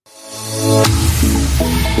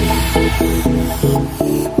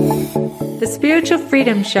The Spiritual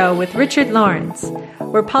Freedom Show with Richard Lawrence,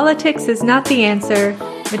 where politics is not the answer,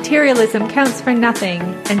 materialism counts for nothing,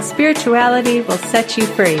 and spirituality will set you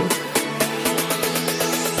free.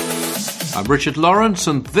 I'm Richard Lawrence,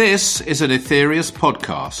 and this is an Aetherius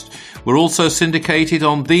podcast. We're also syndicated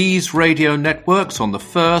on these radio networks on the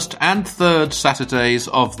first and third Saturdays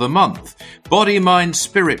of the month: Body, Mind,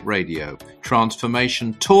 Spirit Radio,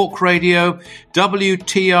 Transformation Talk Radio,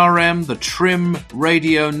 WTRM, the Trim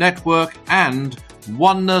Radio Network, and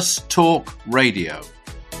Oneness Talk Radio.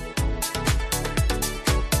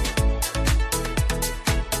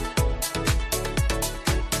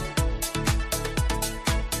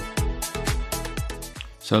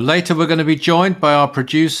 So later we're going to be joined by our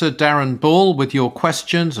producer Darren Ball with your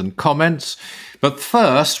questions and comments. But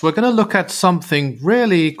first we're going to look at something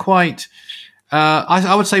really quite,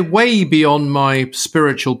 I would say, way beyond my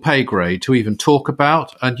spiritual pay grade to even talk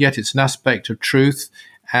about, and yet it's an aspect of truth,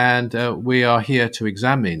 and we are here to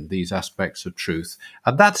examine these aspects of truth.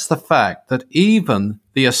 And that's the fact that even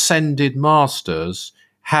the ascended masters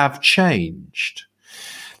have changed.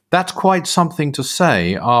 That's quite something to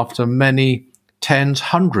say after many tens,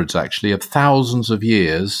 hundreds actually, of thousands of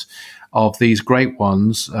years of these great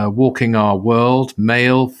ones walking our world,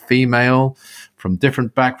 male, female, from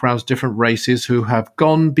different backgrounds, different races, who have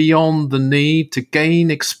gone beyond the need to gain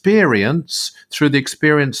experience through the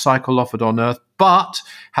experience cycle offered on Earth, but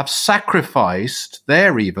have sacrificed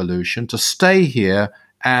their evolution to stay here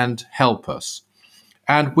and help us.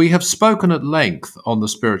 And we have spoken at length on the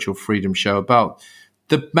Spiritual Freedom Show about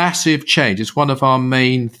the massive change. Is one of our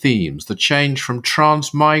main themes, the change from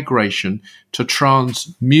transmigration to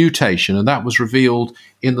transmutation, and that was revealed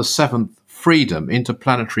in the seventh freedom,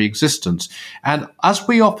 interplanetary existence. And as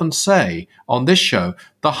we often say on this show,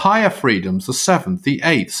 the higher freedoms, the seventh, the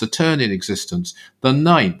eighth, Saturnian existence, the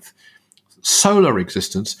ninth, solar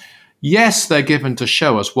existence, yes, they're given to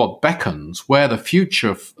show us what beckons, where the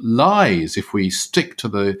future lies if we stick to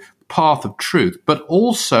the path of truth, but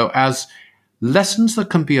also as lessons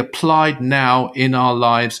that can be applied now in our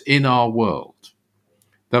lives, in our world.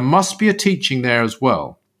 There must be a teaching there as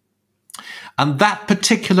well. And that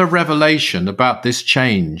particular revelation about this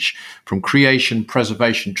change from creation,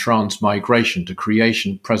 preservation, transmigration to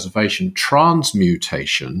creation, preservation,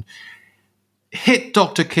 transmutation hit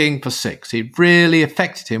Dr. King for six. It really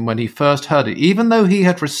affected him when he first heard it, even though he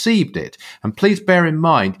had received it. And please bear in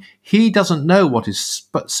mind, he doesn't know what is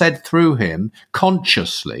said through him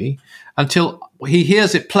consciously until he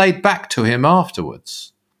hears it played back to him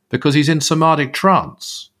afterwards, because he's in samadhic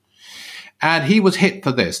trance. And he was hit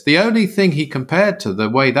for this. The only thing he compared to the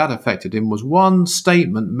way that affected him was one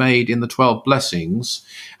statement made in the 12 blessings,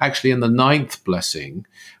 actually in the 9th blessing,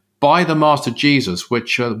 by the Master Jesus,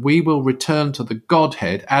 which we will return to the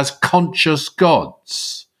Godhead as conscious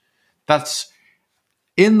gods. That's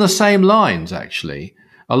in the same lines, actually,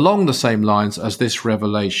 along the same lines as this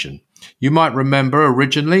revelation. You might remember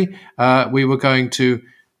originally we were going to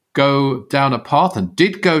go down a path, and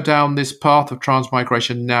did go down this path of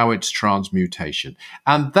transmigration. Now it's transmutation.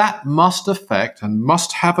 And that must affect and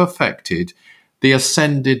must have affected the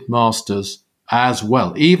ascended masters as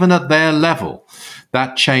well, even at their level,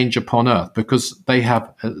 that change upon Earth, because they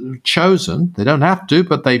have chosen, they don't have to,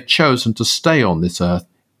 but they've chosen to stay on this Earth,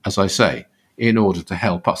 as I say, in order to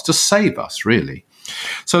help us, to save us, really.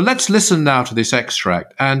 So let's listen now to this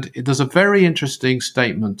extract. And there's a very interesting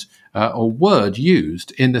statement or word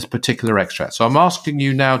used in this particular extract. So I'm asking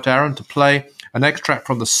you now, Darren, to play an extract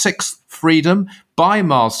from the Sixth Freedom by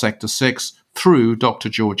Mars Sector 6 through Dr.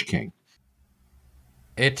 George King.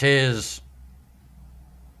 It is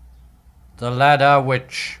the ladder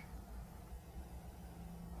which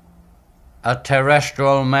a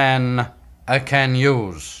terrestrial man can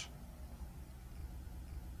use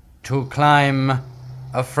to climb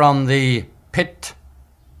from the pit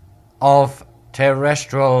of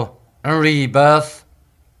terrestrial rebirth,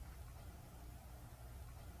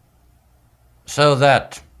 so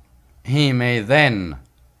that he may then,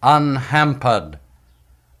 unhampered,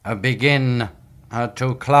 begin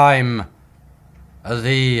to climb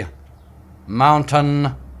the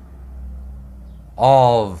mountain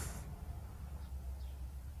of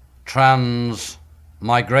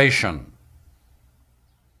transmigration.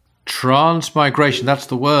 Transmigration, that's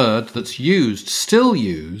the word that's used, still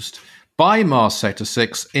used, by Mars Sector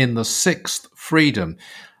 6 in the Sixth Freedom.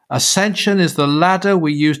 Ascension is the ladder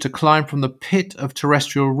we use to climb from the pit of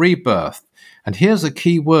terrestrial rebirth. And here's a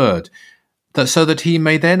key word, that so that he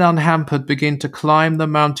may then unhampered begin to climb the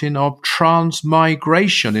mountain of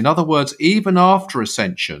transmigration. In other words, even after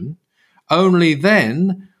ascension, only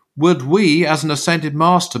then would we, as an ascended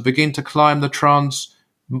master, begin to climb the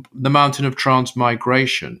mountain of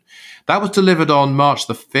transmigration. That was delivered on March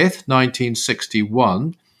the 5th,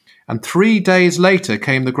 1961. And 3 days later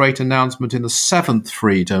came the great announcement in the seventh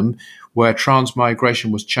freedom, where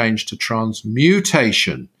transmigration was changed to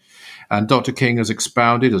transmutation. And Dr. King has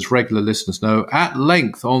expounded, as regular listeners know, at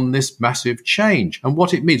length on this massive change and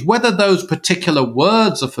what it means. Whether those particular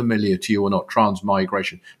words are familiar to you or not,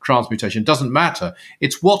 transmigration, transmutation, doesn't matter.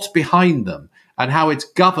 It's what's behind them and how it's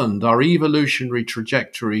governed our evolutionary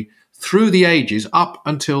trajectory through the ages up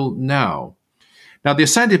until now. Now, the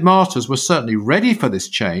Ascended Masters were certainly ready for this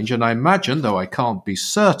change, and I imagine, though I can't be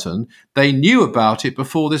certain, they knew about it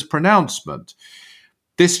before this pronouncement.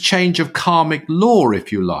 This change of karmic law,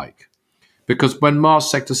 if you like. Because when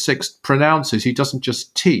Mars Sector 6 pronounces, he doesn't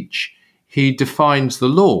just teach, he defines the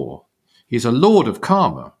law. He's a lord of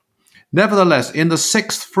karma. Nevertheless, in the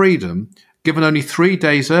sixth freedom, given only 3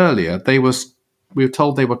 days earlier, we were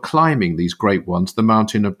told they were climbing, these great ones, the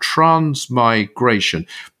mountain of transmigration.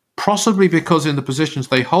 Possibly because in the positions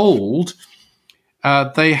they hold,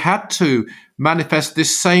 they had to manifest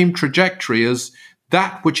this same trajectory as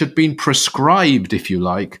that which had been prescribed, if you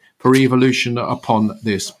like, for evolution upon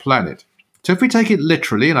this planet. So if we take it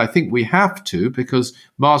literally, and I think we have to, because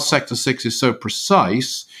Mars Sector 6 is so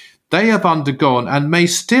precise, they have undergone and may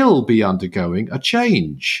still be undergoing a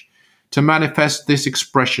change to manifest this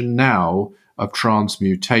expression now of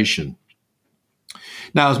transmutation.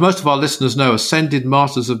 Now, as most of our listeners know, Ascended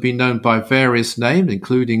Masters have been known by various names,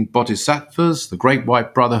 including Bodhisattvas, the Great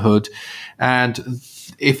White Brotherhood, and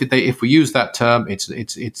if we use that term,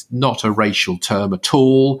 it's not a racial term at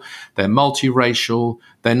all. They're multiracial.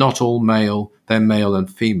 They're not all male. They're male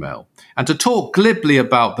and female. And to talk glibly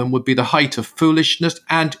about them would be the height of foolishness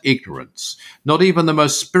and ignorance. Not even the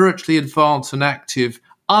most spiritually advanced and active,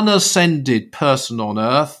 unascended person on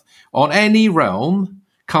earth, on any realm,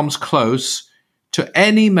 comes close to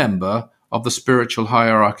any member of the spiritual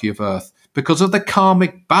hierarchy of earth because of the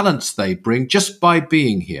karmic balance they bring just by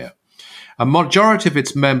being here. A majority of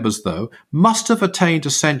its members, though, must have attained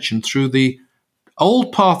ascension through the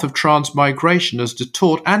old path of transmigration as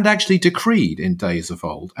taught and actually decreed in days of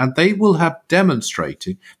old, and they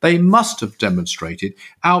must have demonstrated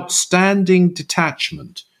outstanding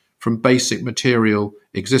detachment from basic material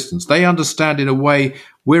existence. They understand in a way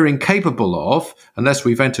we're incapable of, unless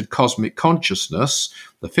we've entered cosmic consciousness,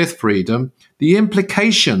 the fifth freedom, the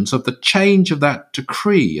implications of the change of that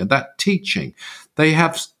decree and that teaching. They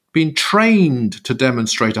have been trained to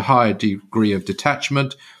demonstrate a higher degree of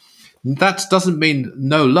detachment. That doesn't mean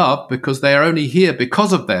no love, because they are only here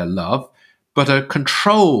because of their love, but a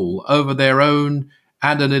control over their own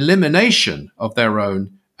and an elimination of their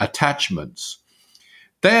own attachments.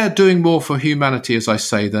 They're doing more for humanity, as I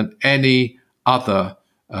say, than any other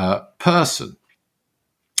person,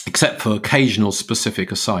 except for occasional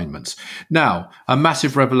specific assignments. Now, a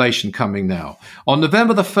massive revelation coming now. On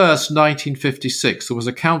November the 1st, 1956, there was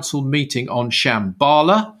a council meeting on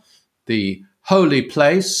Shambhala, the holy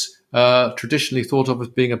place, traditionally thought of as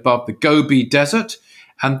being above the Gobi Desert.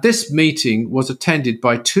 And this meeting was attended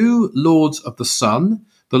by two lords of the sun,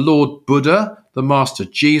 the Lord Buddha, the Master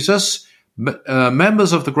Jesus,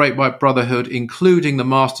 members of the Great White Brotherhood, including the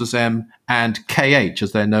Masters M and KH,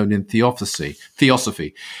 as they're known in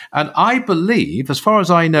Theosophy. And I believe, as far as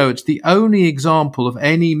I know, it's the only example of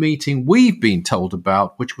any meeting we've been told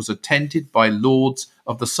about which was attended by Lords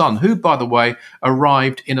of the Sun, who, by the way,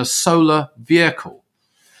 arrived in a solar vehicle.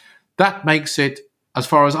 That makes it, as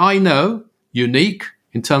far as I know, unique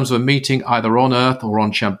in terms of a meeting either on Earth or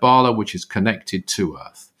on Shambhala, which is connected to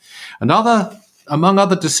Earth. Among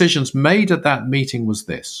other decisions made at that meeting was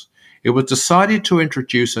this. It was decided to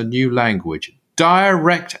introduce a new language,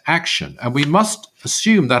 direct action, and we must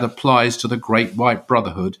assume that applies to the Great White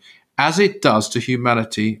Brotherhood as it does to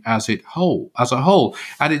humanity as a whole.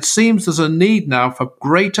 And it seems there's a need now for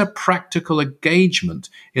greater practical engagement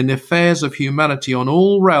in the affairs of humanity on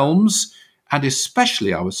all realms, and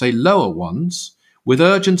especially, I would say, lower ones, with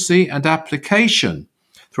urgency and application.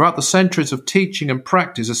 Throughout the centuries of teaching and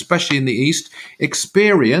practice, especially in the East,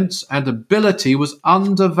 experience and ability was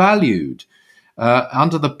undervalued.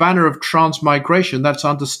 Under the banner of transmigration, that's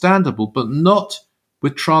understandable, but not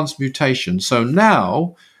with transmutation. So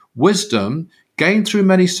now, wisdom, gained through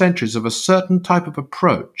many centuries of a certain type of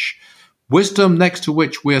approach, wisdom next to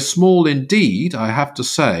which we're small indeed, I have to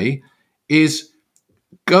say, is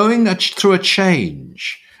going through a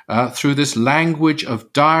change, through this language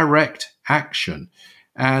of direct action.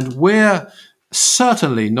 And we're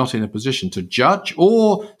certainly not in a position to judge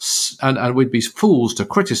and we'd be fools to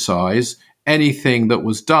criticize anything that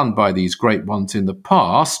was done by these great ones in the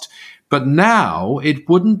past. But now it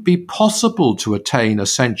wouldn't be possible to attain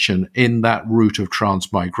ascension in that route of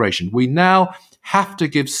transmigration. We now have to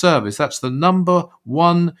give service. That's the number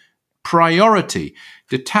one priority.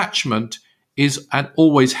 Detachment is, and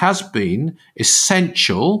always has been,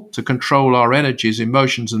 essential to control our energies,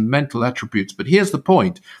 emotions, and mental attributes. But here's the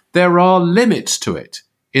point. There are limits to it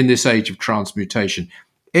in this age of transmutation.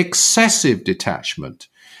 Excessive detachment,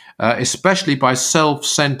 especially by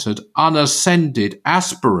self-centered, unascended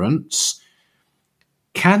aspirants,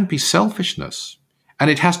 can be selfishness. And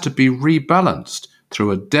it has to be rebalanced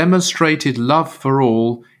through a demonstrated love for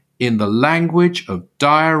all in the language of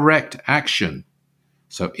direct action.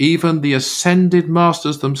 So even the ascended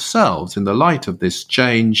masters themselves, in the light of this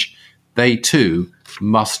change, they too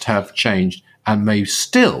must have changed and may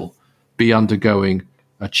still be undergoing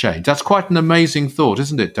a change. That's quite an amazing thought,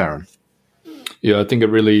 isn't it, Darren? Yeah, I think it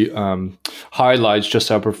really highlights just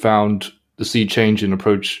how profound the sea change in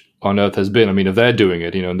approach on Earth has been. I mean, if they're doing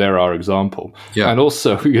it, and they're our example. Yeah. And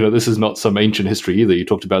also, this is not some ancient history either. You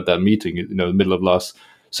talked about that meeting, in the middle of last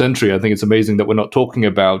century. I think it's amazing that we're not talking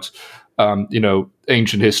about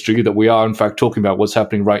ancient history, that we are in fact talking about what's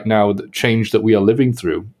happening right now, the change that we are living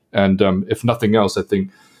through. And if nothing else, I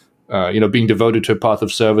think being devoted to a path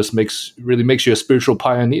of service makes you a spiritual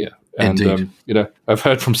pioneer. And I've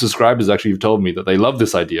heard from subscribers actually who've told me that they love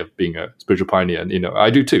this idea of being a spiritual pioneer, and I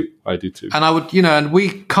do too. And I would, and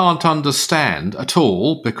we can't understand at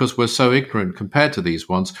all, because we're so ignorant compared to these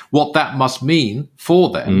ones, what that must mean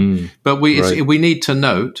for them. But we need to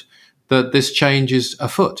note that this change is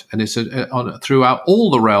afoot, and it's throughout all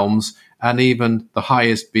the realms, and even the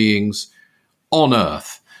highest beings on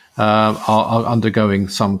Earth are undergoing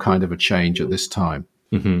some kind of a change at this time.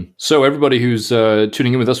 Mm-hmm. So everybody who's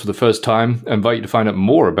tuning in with us for the first time, I invite you to find out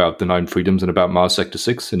more about the 9 Freedoms and about Mars Sector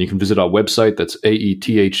 6, and you can visit our website, that's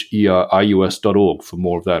aetherius.org, for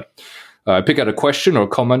more of that. Pick out a question or a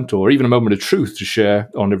comment or even a moment of truth to share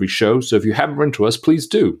on every show, so if you haven't written to us, please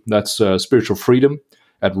do. That's Spiritual Freedom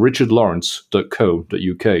at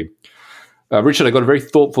richardlawrence.co.uk. Richard, I got a very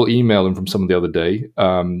thoughtful email in from someone the other day,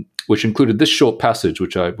 which included this short passage,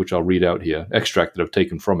 which I'll read out here, extract that I've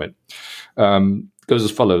taken from it. Goes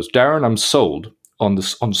as follows. Darren, I'm sold on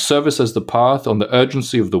service as the path, on the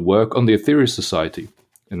urgency of the work, on the Aetherius Society.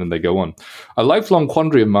 And then they go on. A lifelong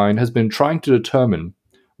quandary of mine has been trying to determine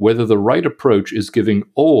whether the right approach is giving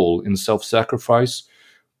all in self-sacrifice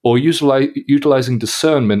or utilizing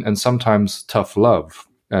discernment and sometimes tough love.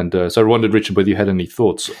 And so I wondered, Richard, whether you had any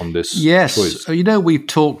thoughts on this choice. Yes. We've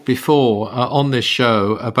talked before on this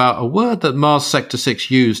show about a word that Mars Sector 6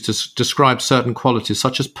 used to describe certain qualities,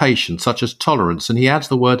 such as patience, such as tolerance, and he adds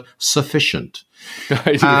the word sufficient.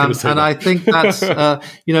 And I think that's,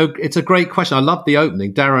 it's a great question. I love the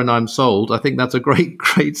opening. Darren, I'm sold. I think that's a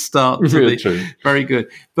great start. Really true. Very good.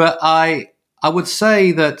 But I would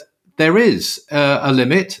say that there is a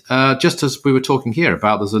limit, just as we were talking here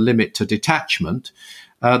about, there's a limit to detachment.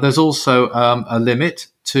 There's also a limit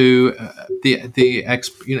to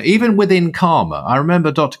even within karma. I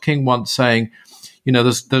remember Dr. King once saying,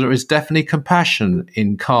 there is definitely compassion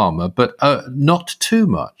in karma, but not too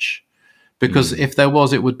much, because if there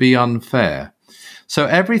was, it would be unfair. So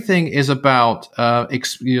everything is about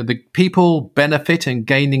the people benefit and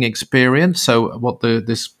gaining experience. So what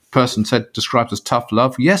this person describes as tough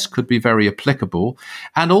love, yes, could be very applicable,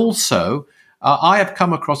 and also. I have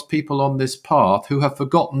come across people on this path who have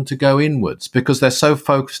forgotten to go inwards because they're so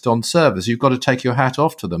focused on service. You've got to take your hat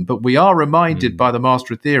off to them. But we are reminded by the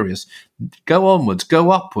Master Aetherius, go onwards,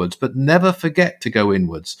 go upwards, but never forget to go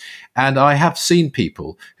inwards. And I have seen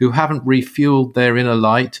people who haven't refueled their inner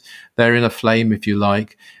light, their inner flame, if you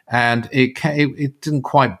like, and it didn't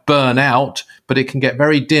quite burn out, but it can get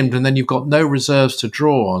very dimmed, and then you've got no reserves to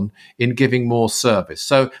draw on in giving more service.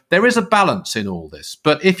 So there is a balance in all this.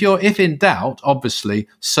 But if in doubt, obviously,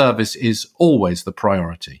 service is always the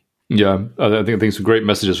priority. Yeah, I think some great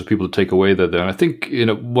messages for people to take away there. And I think,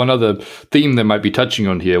 one other theme they might be touching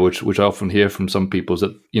on here, which I often hear from some people, is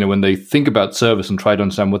that, when they think about service and try to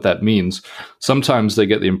understand what that means, sometimes they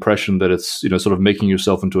get the impression that it's, sort of making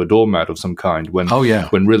yourself into a doormat of some kind when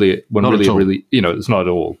really, it's not at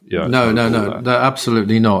all. Yeah. No,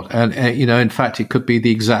 absolutely not. And, in fact, it could be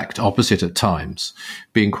the exact opposite at times,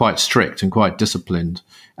 being quite strict and quite disciplined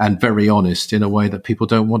and very honest in a way that people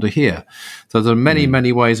don't want to hear. So there are many,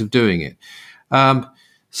 many ways of doing it.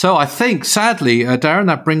 So I think, sadly, Darren,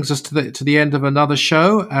 that brings us to the end of another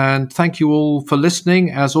show. And thank you all for listening,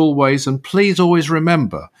 as always. And please always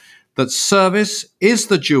remember that service is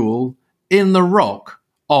the jewel in the rock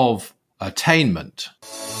of attainment.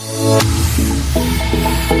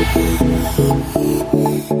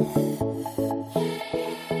 Bye.